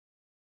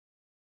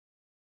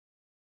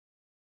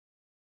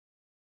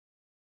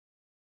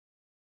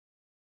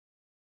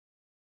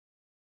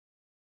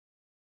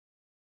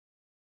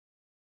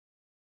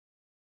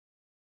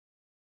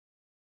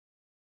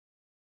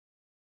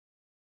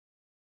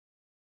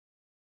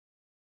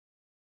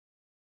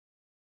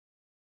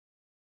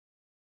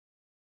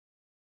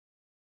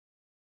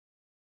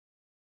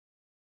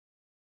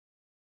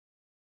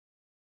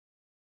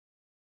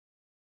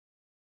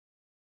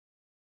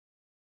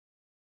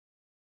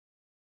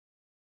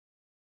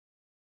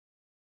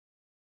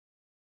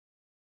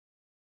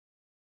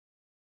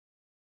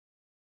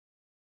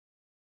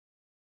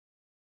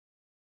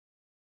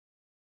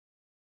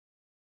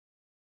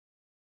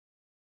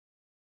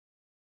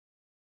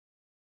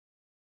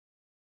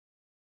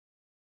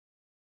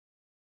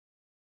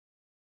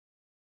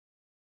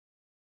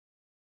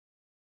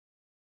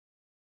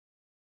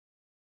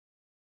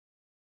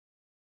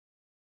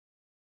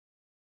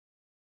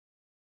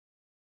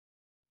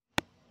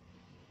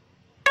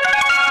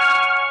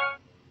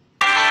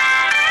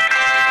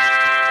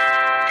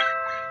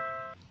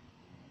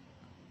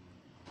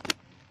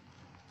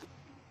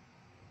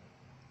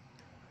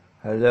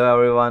Hello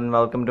everyone,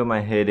 welcome to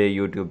my Heyday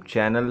YouTube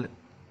channel.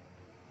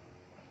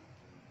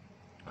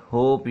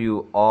 Hope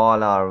you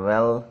all are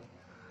well.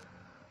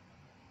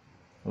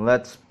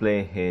 Let's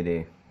play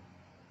Heyday.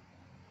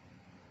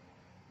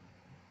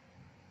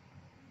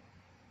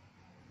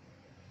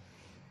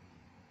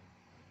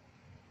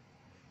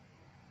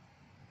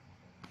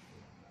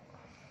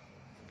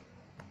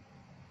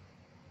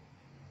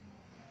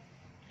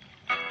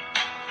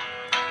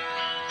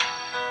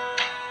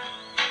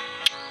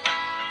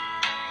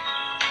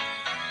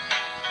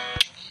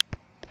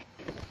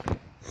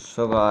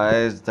 So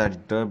guys, the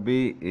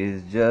derby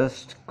is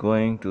just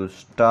going to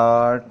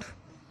start,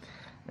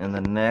 and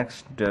the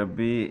next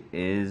derby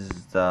is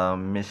the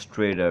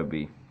mystery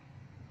derby.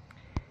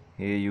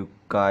 Here you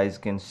guys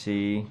can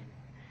see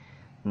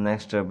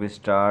next derby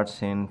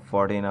starts in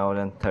 14 hours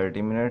and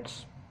 30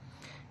 minutes,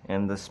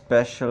 and the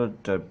special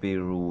derby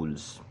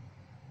rules.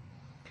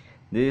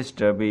 This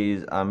derby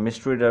is a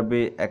mystery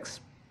derby.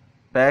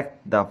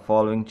 Expect the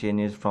following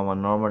changes from a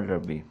normal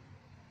derby.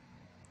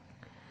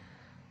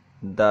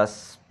 The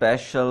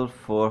special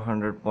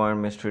 400-point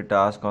mystery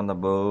task on the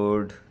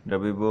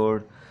derby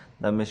board.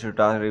 The mystery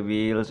task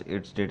reveals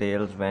its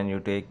details when you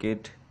take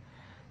it.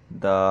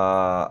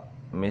 The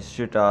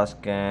mystery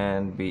task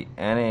can be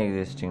any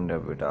existing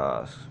derby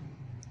task.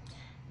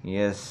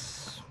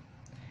 Yes,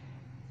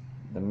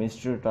 the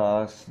mystery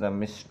task, the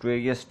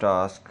mysterious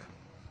task,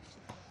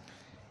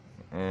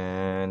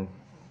 and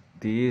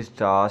these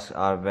tasks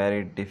are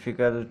very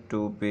difficult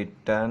to be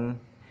done.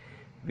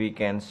 We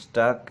can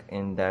stuck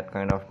in that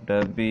kind of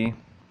derby.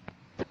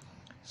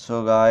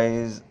 So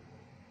guys,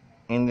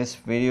 in this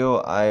video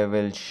I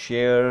will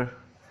share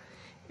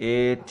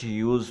 8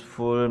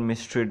 useful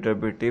mystery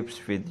derby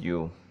tips with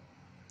you.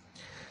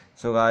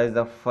 So guys,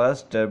 the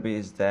first derby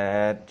is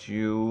that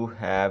you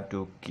have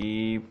to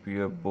keep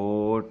your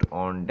boat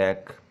on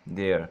deck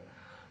there.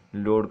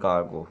 Load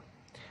cargo.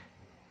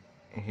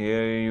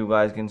 Here you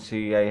guys can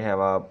see I have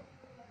a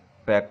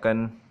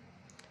bacon,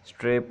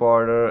 stray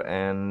powder,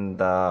 and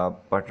the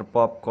butter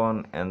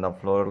popcorn and the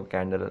floral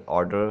candle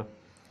order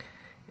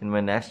in my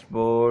next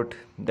boat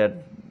that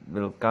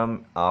will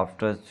come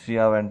after 3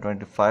 hours and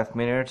 25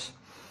 minutes.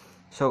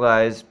 So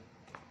guys,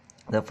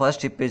 the first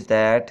tip is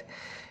that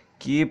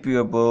keep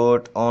your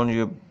boat on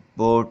your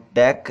boat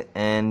deck,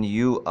 and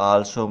you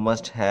also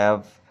must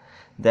have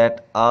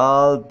that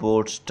all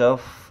boat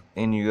stuff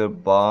in your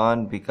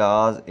barn,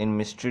 because in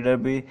mystery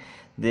derby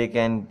they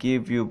can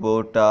give you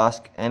boat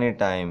task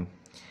anytime.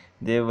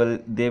 They will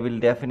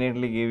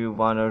definitely give you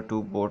 1 or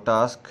 2 boat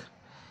task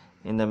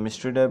in the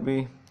mystery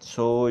derby,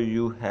 so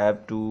you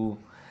have to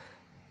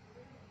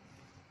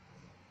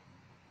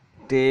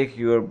take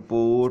your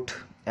boat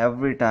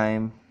every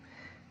time.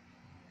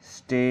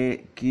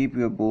 Keep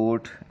your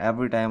boat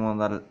every time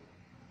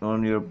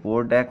on your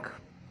boat deck,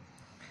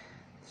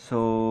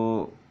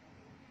 so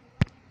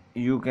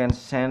you can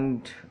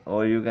send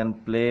or you can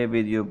play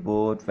with your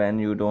boat when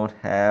you don't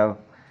have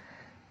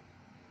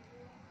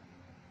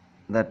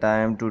the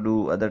time to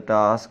do other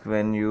tasks,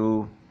 when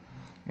you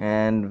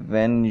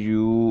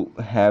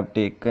have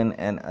taken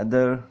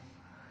another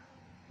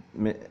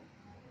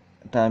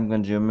time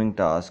consuming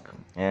task,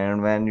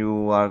 and when you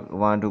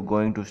want to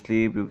going to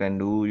sleep, you can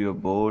do your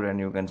board and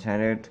you can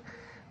send it.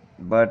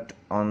 But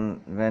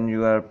when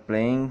you are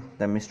playing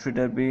the mystery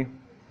derby,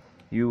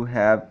 you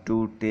have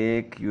to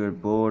take your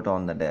boat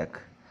on the deck.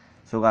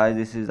 So guys,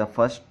 this is the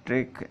first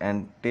trick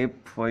and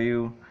tip for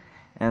you.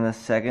 And the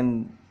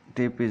second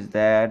tip is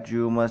that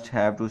you must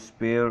have to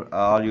spare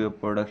all your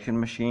production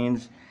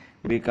machines,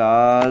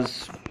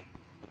 because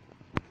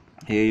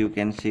here you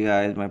can see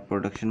guys, my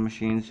production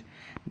machines,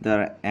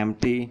 they're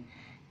empty.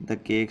 The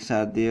cakes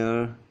are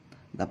there,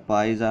 the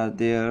pies are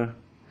there.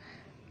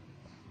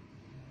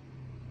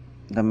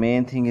 The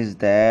main thing is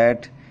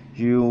that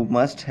you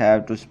must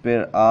have to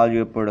spare all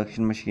your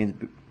production machines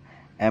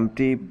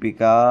empty,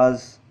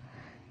 because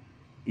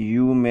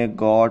you may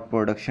got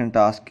production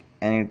task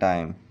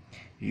anytime.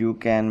 You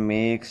can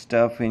make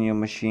stuff in your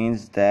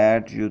machines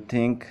that you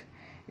think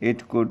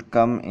it could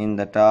come in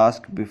the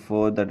task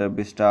before the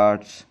derby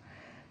starts,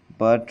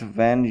 but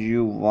when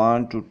you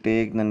want to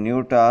take the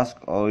new task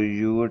or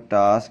your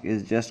task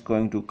is just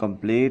going to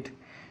complete,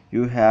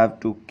 you have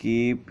to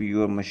keep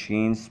your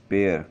machine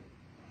spare.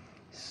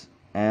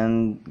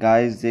 And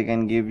guys, they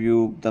can give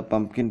you the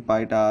pumpkin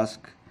pie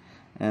task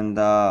and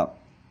the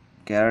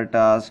carrot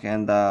task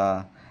and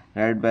the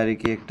red berry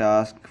cake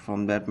task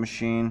from that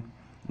machine.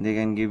 They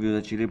can give you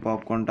the chili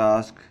popcorn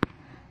task,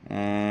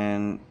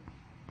 and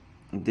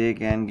they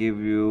can give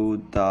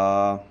you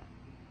the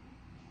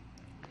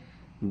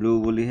blue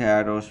woolly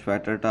hat or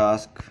sweater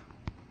task,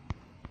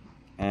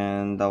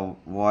 and the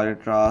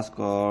violet task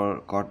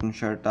or cotton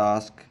shirt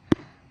task.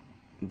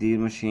 These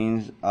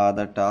machines are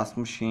the task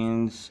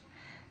machines.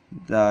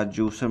 The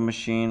juicer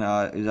machine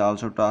is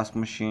also task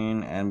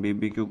machine, and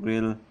BBQ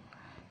grill.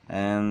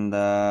 And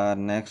the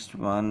next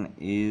one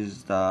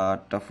is the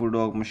tofu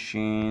dog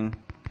machine,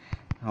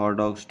 hot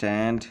dog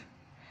stand.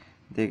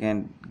 They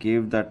can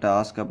give the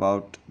task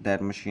about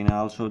that machine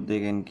also. They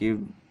can give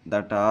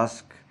the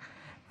task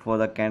for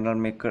the candle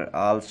maker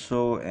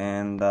also,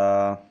 and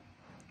the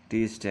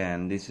tea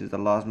stand. This is the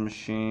last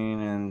machine,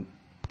 and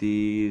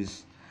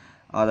these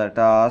are the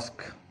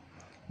tasks.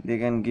 They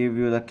can give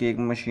you the cake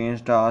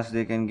machines task,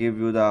 they can give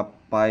you the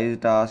pie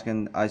task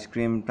and ice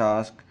cream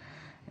task.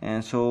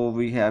 And so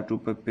we have to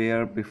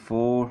prepare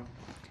before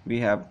we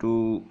have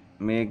to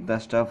make the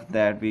stuff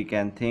that we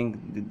can think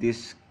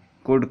this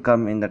could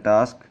come in the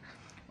task,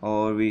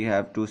 or we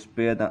have to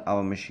spare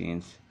our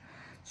machines.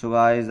 So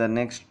guys, the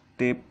next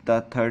tip,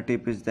 the third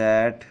tip, is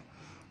that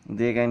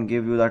they can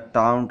give you the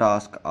town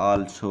task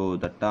also.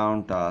 The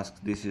town task,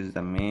 this is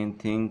the main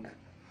thing.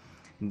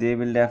 They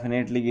will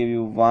definitely give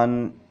you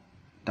one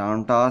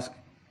town task.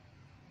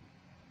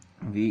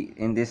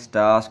 In this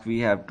task we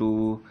have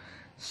to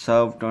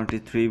serve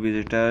 23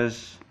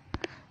 visitors,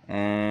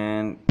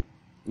 and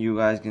you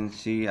guys can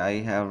see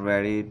I have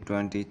ready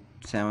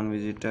 27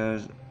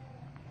 visitors,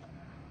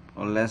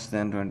 or less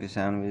than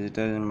 27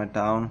 visitors in my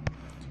town.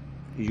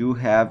 You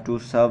have to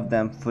serve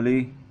them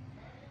fully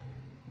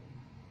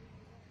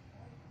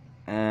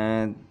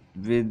and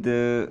with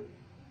the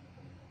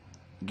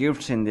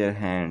gifts in their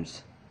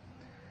hands,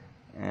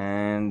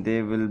 and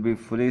they will be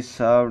fully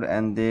served,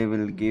 and they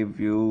will give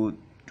you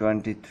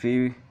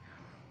 23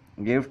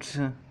 gifts,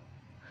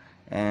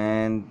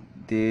 and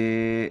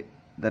the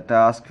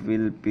task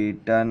will be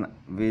done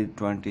with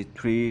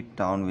 23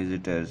 town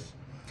visitors.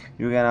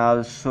 You can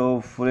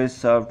also fully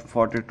serve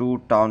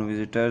 42 town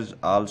visitors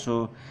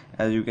also.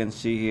 As you can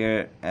see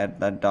here at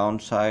the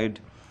downside,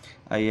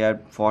 I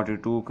have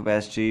 42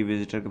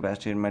 visitor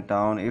capacity in my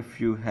town. If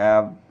you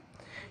have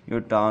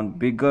your town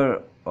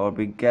bigger or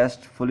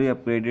biggest fully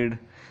upgraded,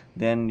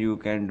 then you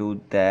can do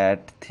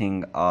that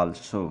thing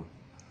also.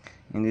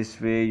 In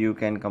this way you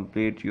can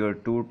complete your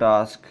 2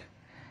 tasks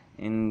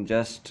in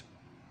just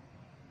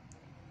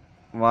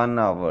 1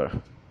 hour.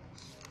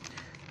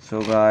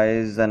 So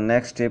guys, the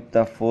next tip,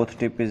 the fourth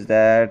tip, is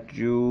that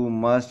you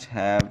must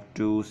have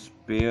to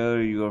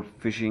spare your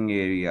fishing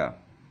area.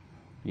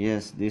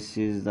 Yes, this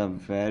is the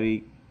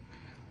very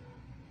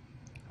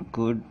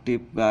good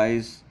tip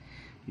guys.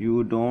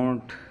 You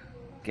don't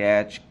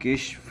catch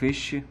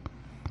fish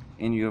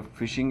in your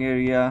fishing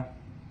area.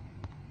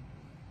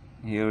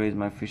 Here is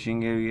my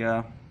fishing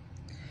area.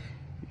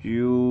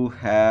 You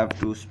have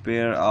to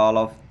spare all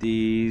of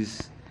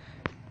these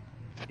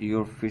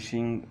your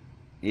fishing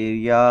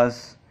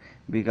areas,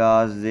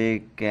 because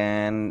they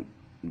can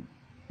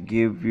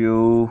give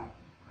you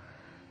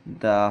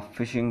the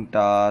fishing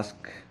task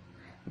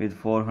with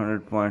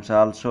 400 points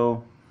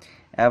also.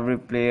 Every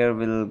player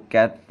will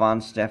get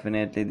once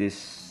definitely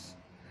this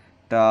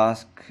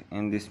task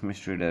in this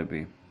mystery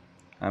derby.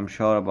 I'm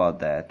sure about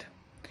that.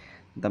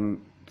 The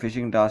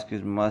fishing task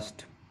is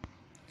must.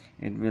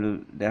 It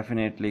will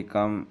definitely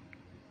come.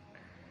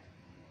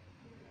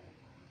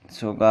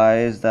 So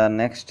guys, the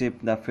next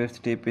tip, the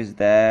fifth tip, is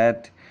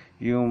that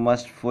you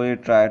must fully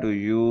try to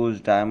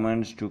use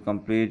diamonds to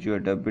complete your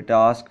derby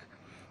task,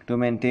 to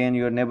maintain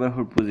your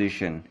neighborhood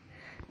position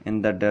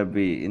in the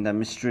derby, in the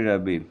mystery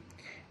derby.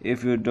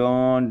 If you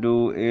don't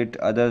do it,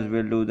 others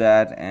will do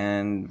that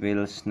and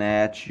will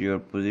snatch your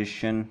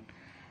position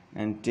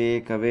and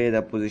take away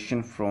the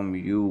position from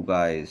you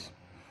guys.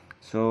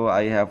 So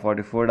I have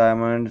 44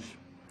 diamonds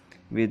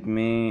with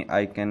me.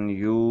 I can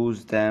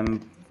use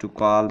them to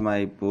call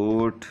my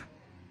boat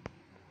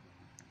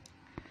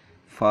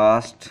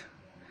fast,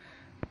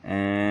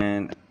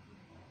 and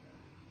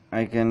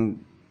I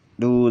can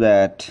do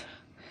that.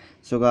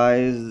 So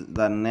guys,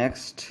 the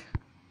next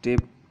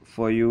tip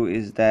for you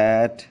is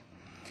that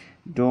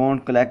don't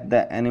collect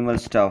the animal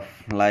stuff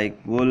like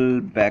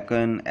wool,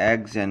 bacon,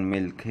 eggs and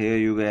milk. Here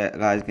you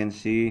guys can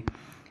see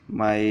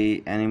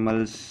my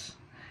animals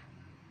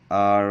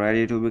are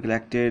ready to be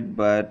collected,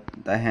 but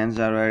the hens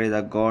are ready,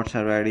 the goats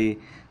are ready,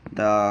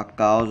 the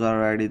cows are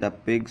ready, the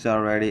pigs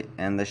are ready,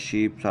 and the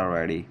sheep are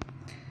ready,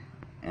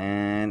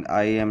 and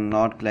I am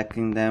not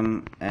collecting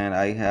them. And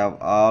I have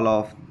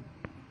all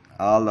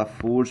the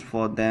foods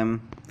for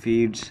them,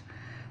 feeds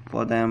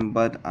for them,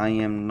 but I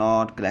am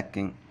not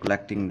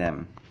collecting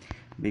them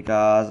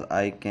because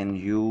I can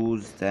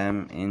use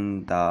them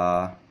in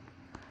the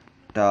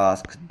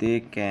task. The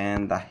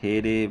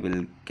heyday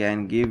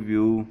can give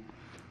you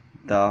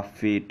the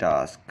feed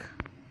task.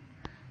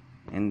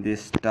 In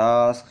this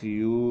task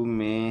you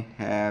may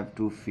have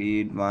to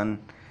feed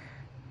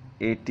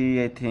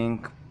 180 I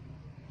think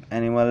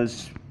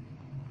animals,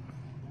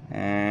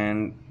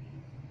 and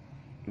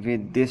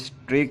with this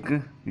trick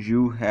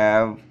you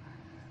have,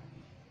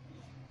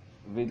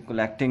 with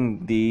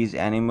collecting these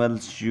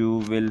animals, you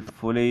will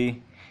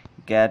fully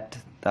get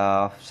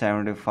the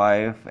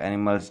 75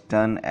 animals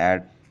done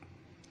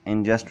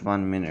in just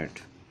 1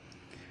 minute.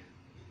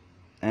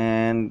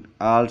 And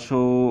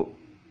also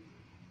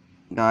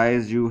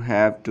guys, you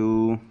have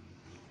to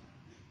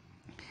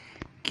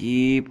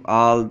keep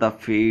all the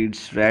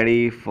feeds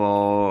ready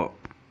for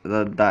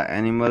the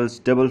animals,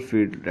 double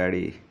feed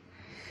ready.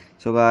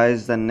 So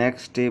guys, the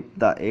next tip,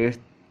 the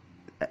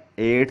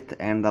eighth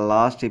and the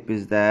last tip,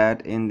 is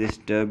that in this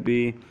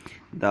derby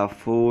the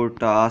 4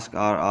 tasks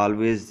are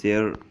always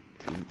there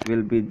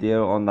will be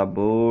there on the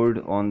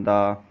board, on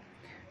the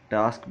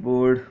task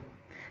board.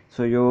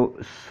 So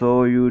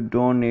you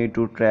don't need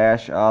to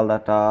trash all the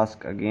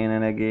tasks again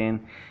and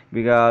again,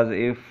 because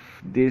if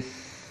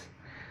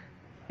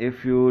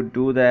you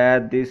do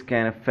that, this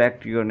can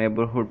affect your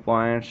neighborhood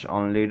points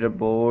on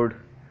leaderboard.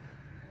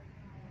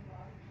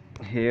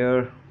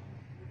 Here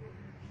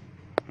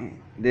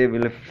they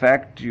will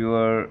affect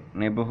your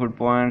neighborhood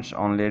points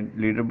on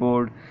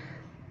leaderboard.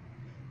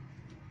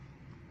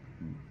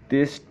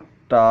 This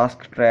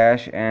task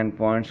trash and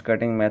points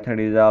cutting method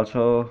is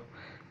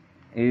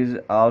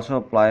also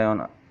apply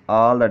on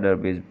all the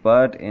derbies,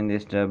 but in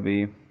this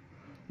derby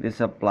this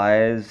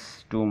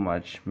applies too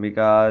much,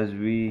 because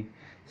we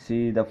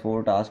see the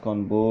 4 tasks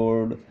on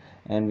board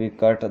and we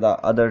cut the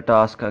other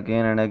task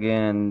again and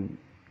again, and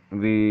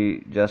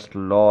we just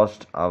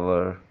lost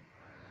our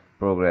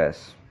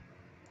progress.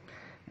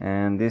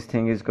 And this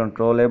thing is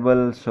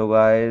controllable, so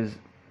guys,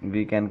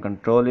 we can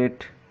control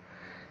it,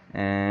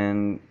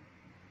 and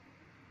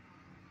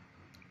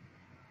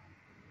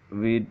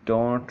we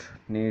don't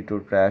need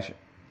to trash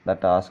the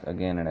task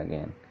again and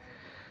again.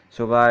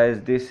 So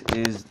guys, this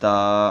is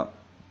the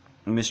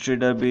mystery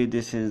derby,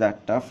 this is the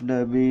tough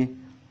derby.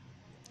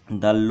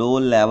 The low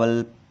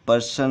level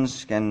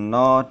persons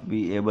cannot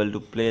be able to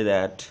play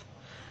that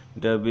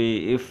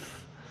derby.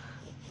 If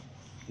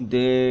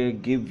they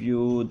give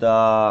you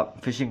the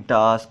fishing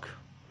task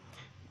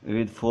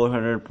with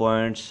 400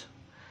 points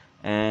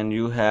and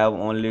you have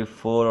only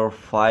 4 or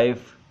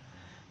 5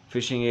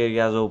 fishing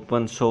areas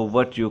open, so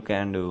what you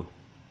can do?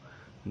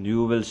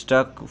 You will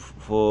stuck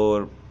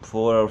for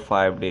 4 or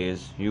 5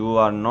 days. You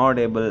are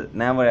never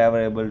ever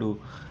able to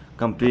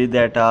complete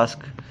that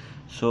task.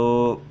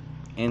 So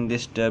in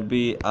this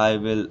derby I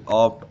will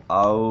opt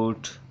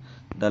out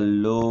the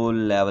low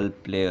level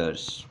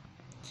players.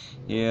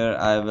 Here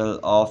I will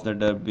off the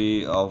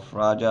derby of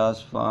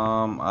Raja's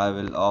farm, I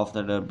will off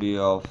the derby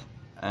of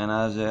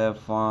Anazir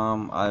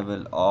farm, I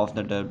will off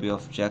the derby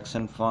of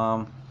Jackson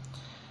farm.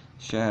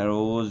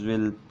 Shahroz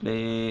will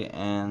play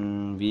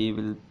and we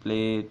will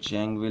play,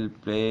 Cheng will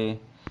play,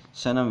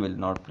 Sanam will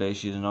not play,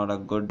 she is not a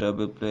good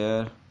derby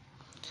player,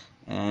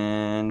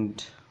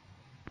 and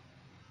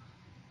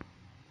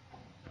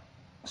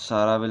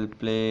Sara will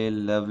play,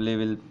 Lovely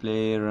will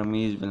play,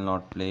 Ramiz will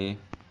not play,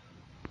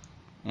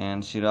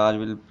 and Siraj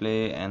will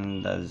play,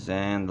 and the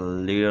Zain, the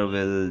leader,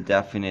 will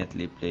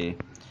definitely play.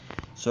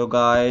 So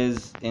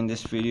guys, in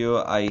this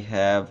video I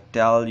have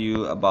tell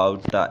you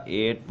about the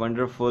 8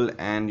 wonderful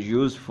and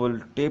useful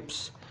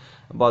tips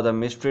about the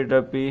mystery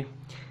derby.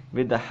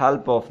 With the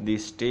help of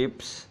these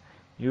tips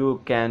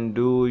you can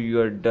do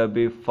your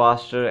derby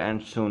faster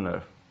and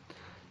sooner.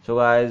 So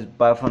guys,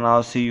 bye for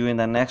now, see you in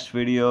the next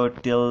video.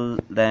 Till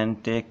then,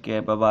 take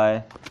care, bye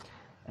bye,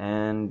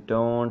 and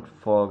don't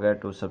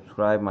forget to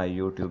subscribe my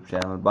YouTube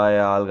channel. Bye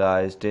all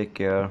guys, take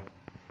care.